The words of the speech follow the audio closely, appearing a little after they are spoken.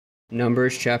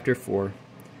Numbers chapter 4.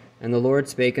 And the Lord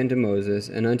spake unto Moses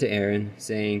and unto Aaron,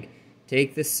 saying,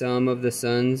 Take the sum of the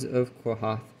sons of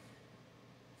Kohath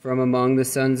from among the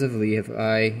sons of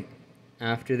Levi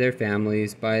after their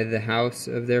families by the house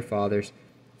of their fathers,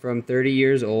 from 30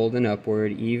 years old and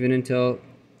upward, even until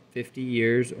 50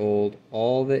 years old,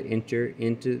 all that enter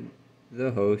into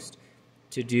the host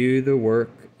to do the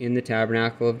work in the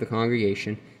tabernacle of the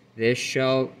congregation. This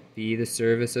shall be the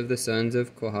service of the sons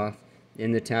of Kohath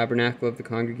in the tabernacle of the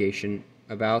congregation,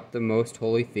 about the most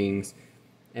holy things.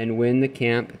 And when the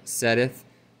camp setteth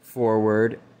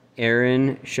forward,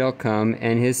 Aaron shall come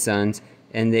and his sons,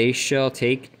 and they shall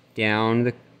take down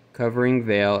the covering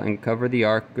veil, and cover the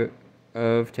ark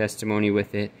of testimony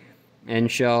with it,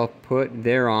 and shall put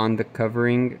thereon the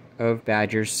covering of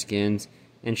badgers' skins,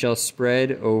 and shall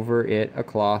spread over it a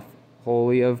cloth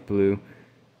wholly of blue,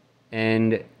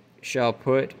 and shall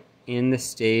put in the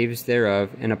staves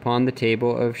thereof, and upon the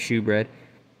table of shewbread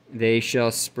they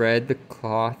shall spread the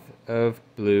cloth of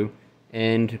blue,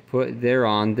 and put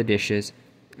thereon the dishes,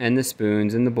 and the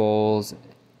spoons, and the bowls,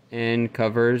 and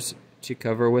covers to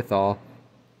cover withal,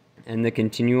 and the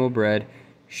continual bread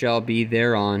shall be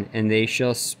thereon, and they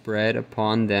shall spread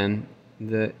upon them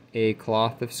a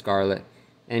cloth of scarlet,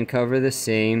 and cover the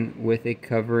same with a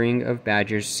covering of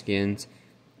badgers' skins,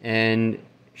 and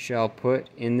shall put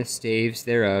in the staves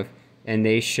thereof, and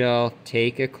they shall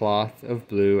take a cloth of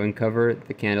blue, and cover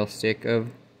the candlestick of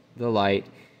the light,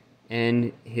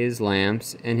 and his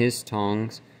lamps, and his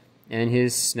tongs, and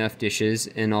his snuff dishes,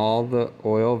 and all the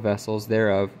oil vessels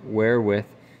thereof, wherewith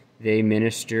they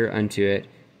minister unto it.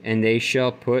 And they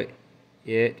shall put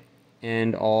it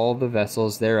and all the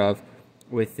vessels thereof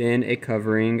within a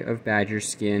covering of badger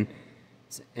skin,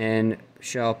 and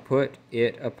shall put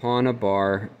it upon a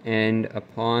bar, and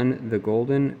upon the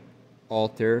golden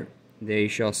altar they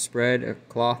shall spread a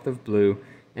cloth of blue,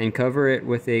 and cover it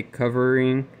with a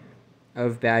covering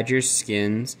of badgers'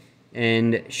 skins,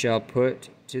 and shall put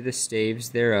to the staves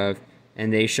thereof.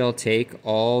 And they shall take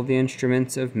all the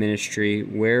instruments of ministry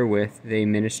wherewith they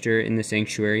minister in the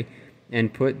sanctuary,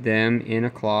 and put them in a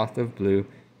cloth of blue,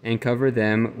 and cover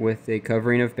them with a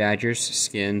covering of badgers'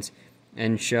 skins,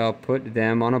 and shall put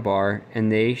them on a bar.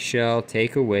 And they shall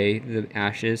take away the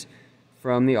ashes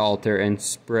from the altar, and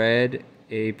spread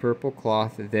a purple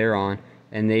cloth thereon,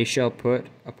 and they shall put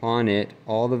upon it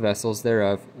all the vessels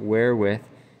thereof, wherewith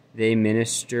they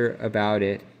minister about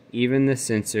it, even the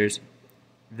censers,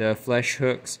 the flesh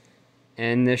hooks,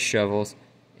 and the shovels,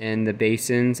 and the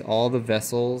basins, all the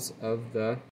vessels of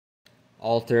the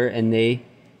altar. And they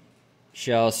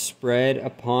shall spread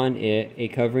upon it a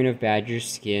covering of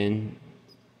badger's skin,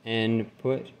 and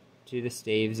put to the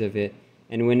staves of it.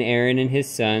 And when Aaron and his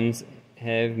sons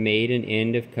have made an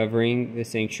end of covering the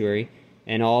sanctuary,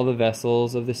 and all the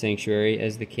vessels of the sanctuary,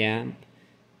 as the camp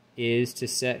is to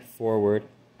set forward,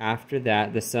 after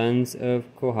that the sons of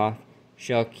Kohath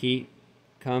shall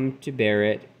come to bear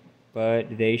it,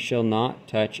 but they shall not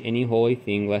touch any holy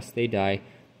thing, lest they die.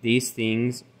 These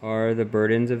things are the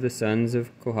burdens of the sons of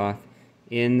Kohath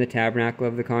in the tabernacle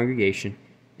of the congregation.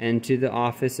 And to the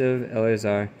office of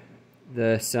Eleazar,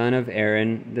 the son of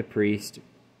Aaron the priest,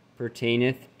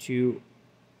 pertaineth to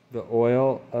the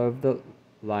oil of the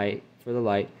light, for the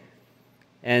light,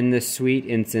 and the sweet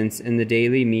incense, and the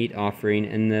daily meat offering,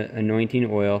 and the anointing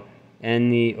oil,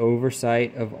 and the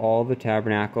oversight of all the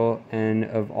tabernacle, and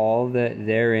of all that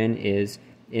therein is,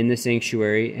 in the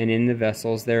sanctuary, and in the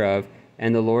vessels thereof.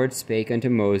 And the Lord spake unto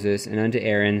Moses and unto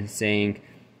Aaron, saying,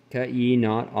 Cut ye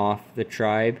not off the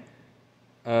tribe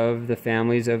of the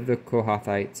families of the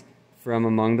Kohathites from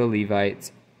among the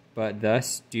Levites, but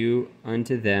thus do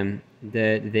unto them,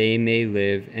 that they may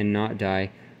live and not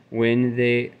die. When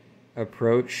they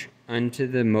approach unto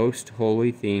the most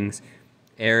holy things,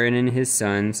 Aaron and his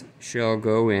sons shall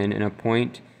go in, and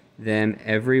appoint them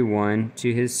every one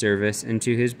to his service and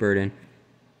to his burden.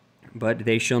 But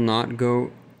they shall not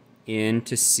go in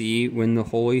to see when the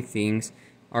holy things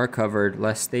are covered,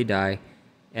 lest they die.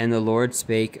 And the Lord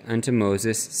spake unto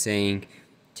Moses, saying,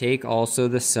 Take also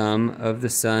the sum of the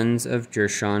sons of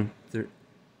Gershon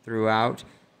throughout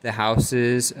the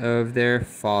houses of their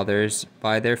fathers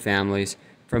by their families,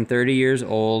 from 30 years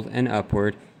old and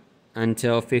upward,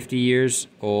 until 50 years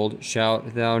old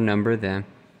shalt thou number them,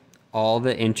 all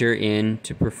that enter in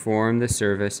to perform the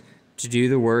service, to do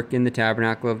the work in the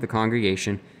tabernacle of the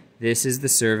congregation. This is the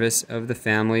service of the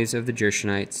families of the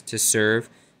Gershonites, to serve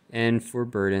and for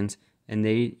burdens. And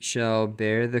they shall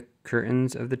bear the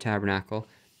curtains of the tabernacle,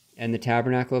 and the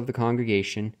tabernacle of the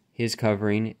congregation, his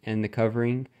covering, and the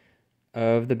covering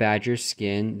of the badger's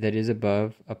skin that is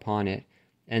above upon it,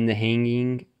 and the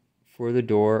hanging for the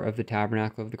door of the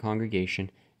tabernacle of the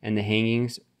congregation, and the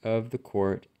hangings of the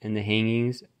court, and the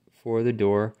hangings for the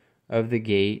door of the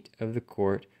gate of the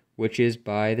court, which is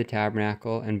by the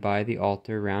tabernacle and by the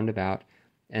altar round about,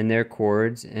 and their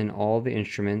cords, and all the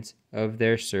instruments of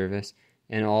their service,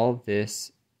 and all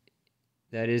this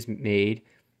that is made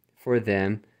for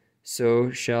them, so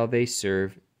shall they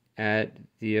serve. At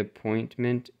the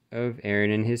appointment of Aaron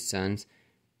and his sons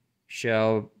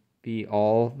shall be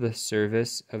all the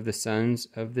service of the sons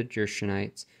of the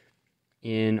Gershonites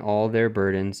in all their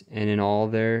burdens and in all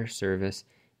their service,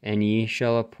 and ye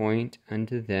shall appoint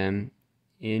unto them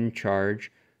in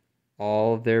charge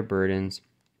all their burdens.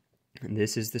 And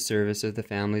this is the service of the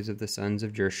families of the sons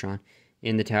of Gershon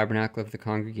in the tabernacle of the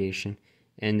congregation,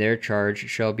 and their charge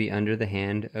shall be under the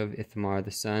hand of Ithamar the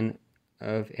son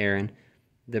of Aaron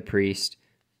the priest.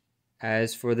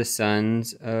 As for the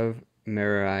sons of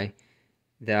Merari,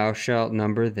 thou shalt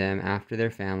number them after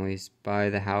their families by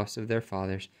the house of their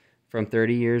fathers. From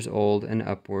 30 years old and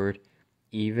upward,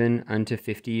 even unto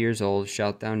 50 years old,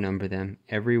 shalt thou number them,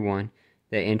 every one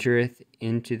that entereth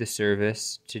into the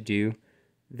service to do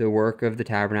the work of the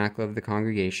tabernacle of the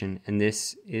congregation. And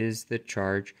this is the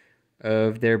charge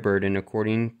of their burden,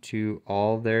 according to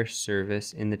all their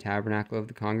service in the tabernacle of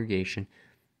the congregation: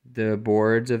 the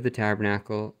boards of the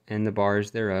tabernacle, and the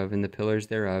bars thereof, and the pillars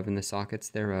thereof, and the sockets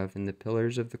thereof, and the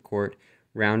pillars of the court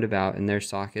round about, and their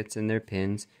sockets, and their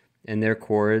pins, and their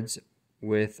cords,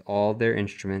 with all their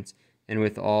instruments, and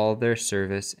with all their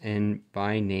service. And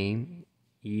by name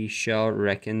ye shall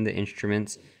reckon the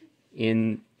instruments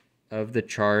in of the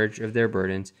charge of their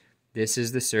burdens. This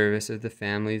is the service of the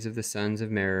families of the sons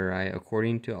of Merari,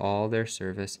 according to all their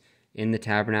service in the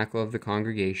tabernacle of the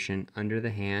congregation, under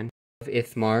the hand of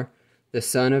Ithamar the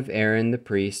son of Aaron the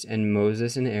priest. And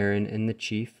Moses and Aaron and the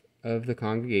chief of the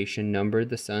congregation numbered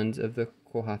the sons of the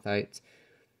Kohathites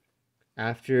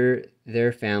after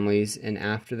their families and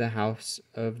after the house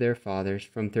of their fathers,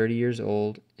 from 30 years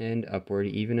old and upward,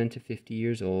 even unto 50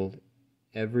 years old,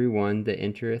 every one that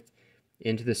entereth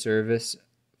into the service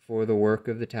for the work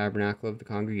of the tabernacle of the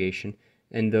congregation.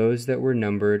 And those that were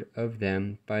numbered of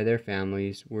them by their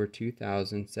families were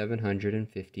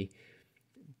 2,750.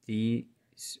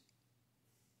 These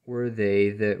were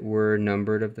they that were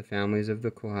numbered of the families of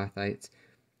the Kohathites,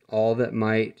 all that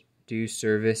might do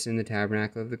service in the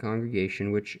tabernacle of the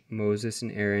congregation, which Moses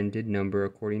and Aaron did number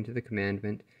according to the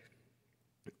commandment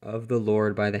of the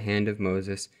Lord by the hand of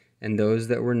Moses. And those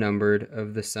that were numbered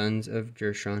of the sons of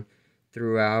Gershon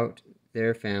throughout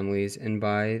their families and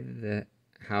by the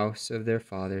house of their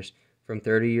fathers, from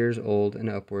 30 years old and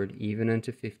upward, even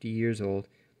unto 50 years old,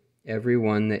 every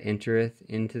one that entereth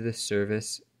into the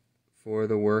service for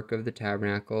the work of the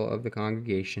tabernacle of the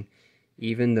congregation,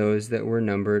 even those that were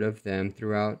numbered of them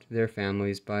throughout their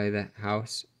families by the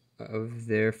house of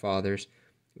their fathers,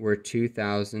 were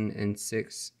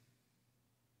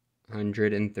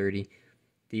 2,630.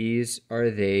 These are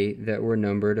they that were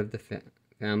numbered of the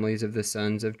families of the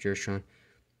sons of Gershon,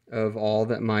 of all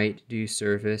that might do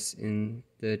service in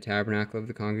the tabernacle of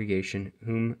the congregation,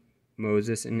 whom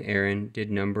Moses and Aaron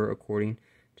did number according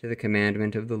to the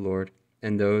commandment of the Lord.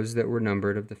 And those that were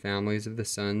numbered of the families of the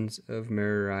sons of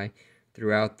Merari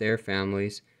throughout their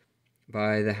families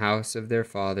by the house of their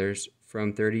fathers,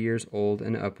 from 30 years old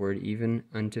and upward, even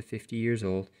unto 50 years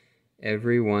old,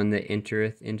 every one that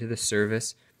entereth into the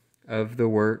service of the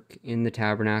work in the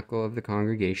tabernacle of the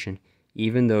congregation,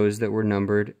 even those that were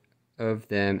numbered of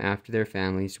them after their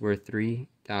families, were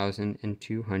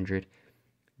 3,200.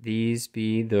 These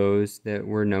be those that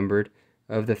were numbered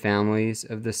of the families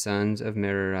of the sons of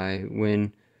Merari,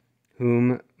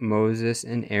 whom Moses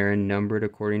and Aaron numbered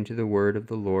according to the word of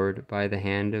the Lord by the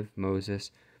hand of Moses.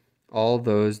 All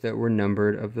those that were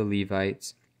numbered of the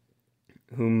Levites,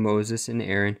 whom Moses and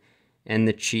Aaron and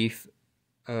the chief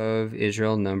of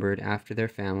Israel numbered after their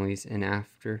families and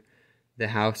after the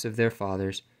house of their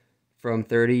fathers, from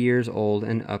 30 years old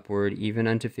and upward, even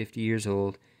unto 50 years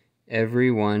old,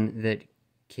 every one that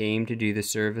came to do the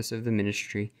service of the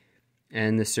ministry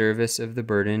and the service of the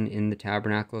burden in the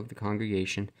tabernacle of the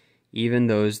congregation, even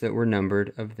those that were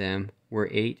numbered of them were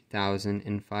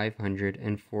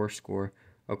 8,580,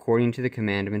 according to the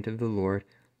commandment of the Lord.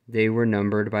 They were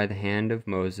numbered by the hand of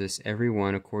Moses, every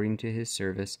one according to his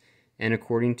service and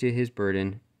according to his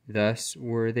burden. Thus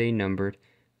were they numbered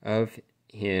of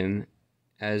him,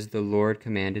 as the Lord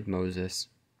commanded Moses.